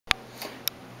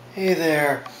Hey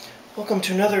there, welcome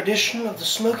to another edition of the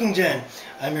Smoking Den.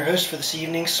 I'm your host for this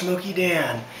evening, Smoky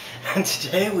Dan, and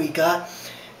today we got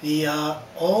the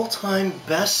all-time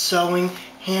best-selling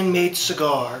handmade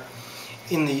cigar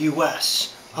in the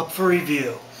US up for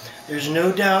review. There's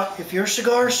no doubt if you're a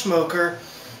cigar smoker,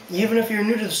 even if you're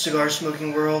new to the cigar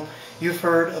smoking world, you've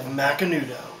heard of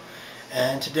Macanudo.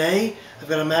 And today I've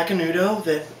got a Macanudo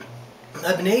that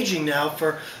I've been aging now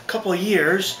for a couple of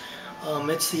years.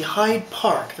 It's the Hyde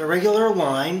Park, the regular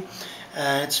line.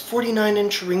 It's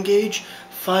 49-inch ring gauge,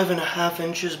 5.5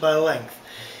 inches by length.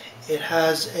 It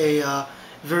has a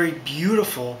very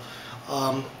beautiful,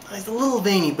 it's a little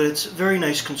veiny, but it's very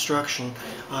nice construction.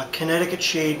 Connecticut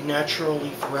shade natural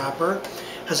leaf wrapper.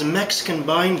 Has a Mexican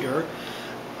binder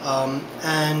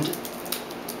and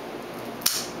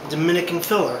Dominican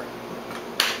filler.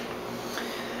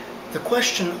 The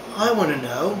question I want to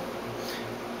know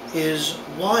is,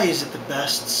 why is it the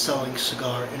best-selling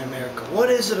cigar in America? What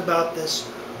is it about this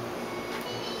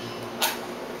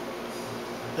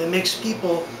that makes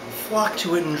people flock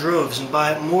to it in droves and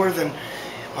buy it more than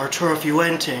Arturo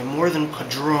Fuente, more than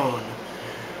Padron,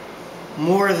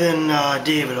 more than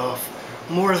Davidoff,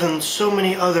 more than so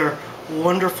many other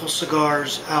wonderful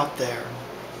cigars out there?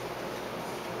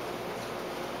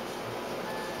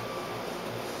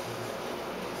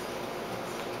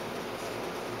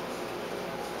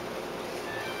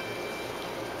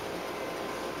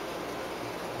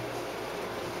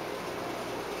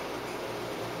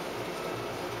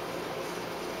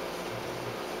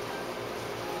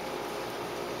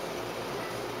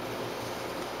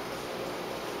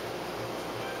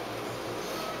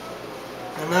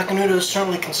 And Macanudo is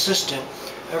certainly consistent.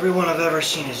 Every one I've ever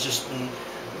seen has just been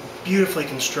beautifully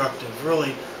constructed.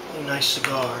 Really nice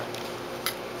cigar.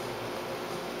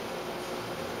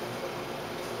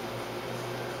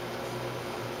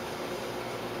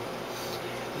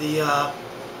 The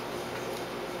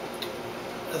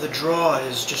draw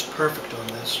is just perfect on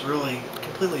this. Really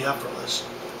completely effortless.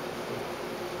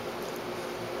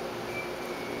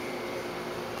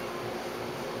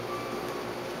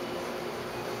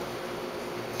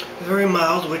 Very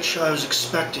mild, which I was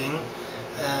expecting,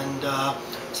 and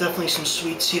definitely some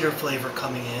sweet cedar flavor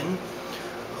coming in.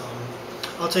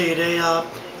 I'll tell you today,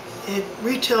 it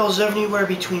retails anywhere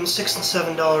between $6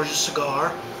 and $7 a cigar.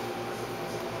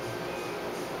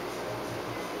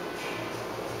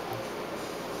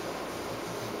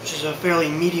 Which is a fairly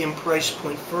medium price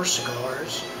point for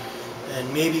cigars,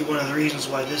 and maybe one of the reasons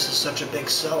why this is such a big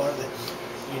seller, that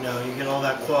you get all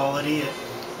that quality at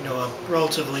a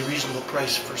relatively reasonable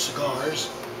price for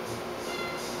cigars.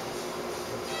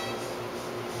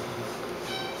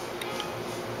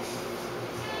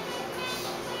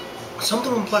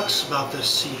 Something complex about this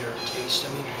cedar taste.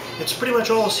 I mean, it's pretty much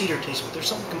all a cedar taste, but there's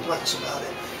something complex about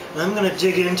it. And I'm going to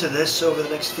dig into this over the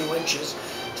next few inches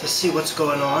to see what's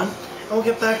going on. And we'll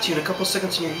get back to you in a couple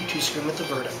seconds on your YouTube screen with the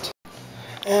verdict.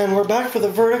 And we're back for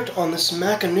the verdict on this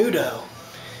Macanudo.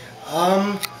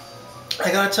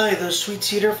 I gotta tell you, those sweet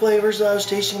cedar flavors that I was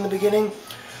tasting in the beginning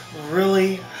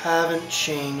really haven't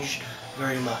changed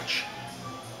very much.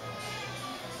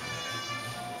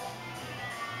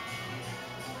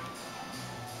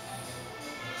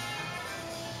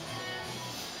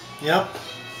 Yep.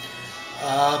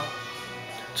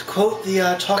 To quote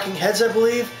the Talking Heads, I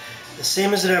believe, the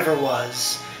same as it ever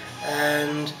was.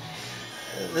 And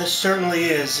this certainly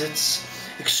is. It's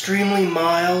extremely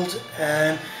mild,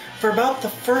 and for about the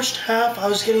first half, I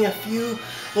was getting a few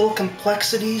little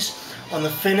complexities on the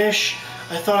finish.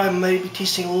 I thought I might be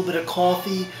tasting a little bit of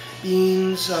coffee,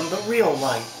 beans, but real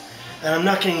light. And I'm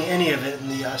not getting any of it in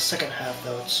the second half,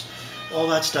 though. All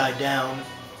that's died down.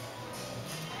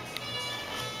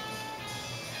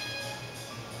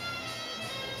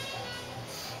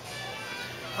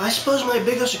 I suppose my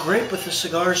biggest gripe with the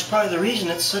cigar is probably the reason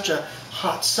it's such a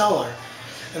hot seller.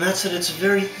 And that's that it's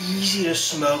very easy to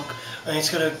smoke. And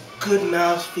it's got a good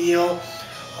mouthfeel.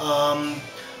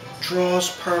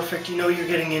 Draws perfect. You know what you're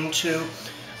getting into.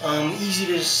 Easy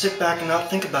to just sit back and not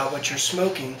think about what you're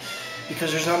smoking,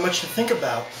 because there's not much to think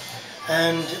about.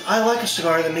 And I like a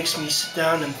cigar that makes me sit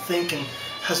down and think, and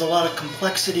has a lot of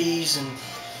complexities,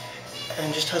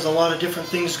 and just has a lot of different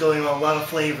things going on, a lot of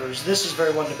flavors. This is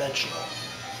very one-dimensional.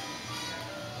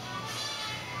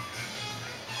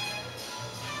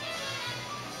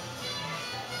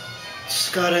 It's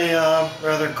got a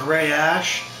rather gray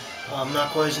ash,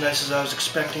 not quite as nice as I was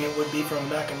expecting it would be from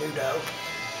Macanudo.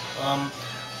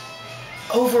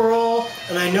 Overall,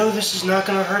 and I know this is not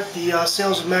going to hurt the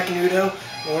sales of Macanudo,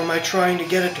 nor am I trying to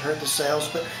get it to hurt the sales,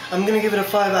 but I'm going to give it a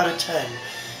 5 out of 10.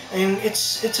 And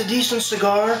it's a decent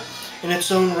cigar in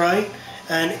its own right,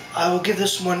 And I will give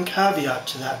this one caveat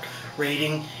to that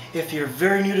rating. If you're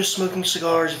very new to smoking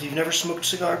cigars, if you've never smoked a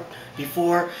cigar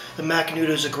before, the Macanudo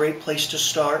is a great place to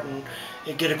start and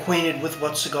get acquainted with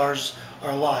what cigars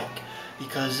are like.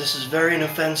 Because this is very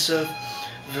inoffensive,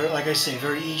 very, like I say,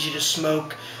 very easy to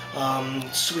smoke,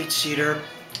 sweet cedar.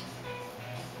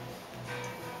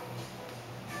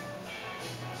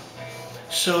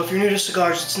 So if you're new to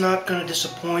cigars, it's not going to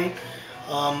disappoint,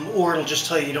 or it'll just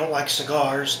tell you don't like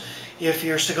cigars. If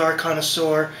you're a cigar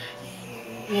connoisseur,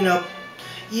 you know,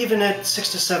 even at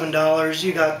 $6 to $7,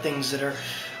 you got things that are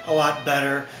a lot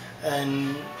better.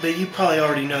 But you probably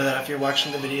already know that if you're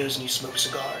watching the videos and you smoke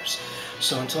cigars.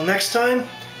 So until next time,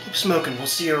 keep smoking. We'll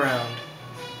see you around.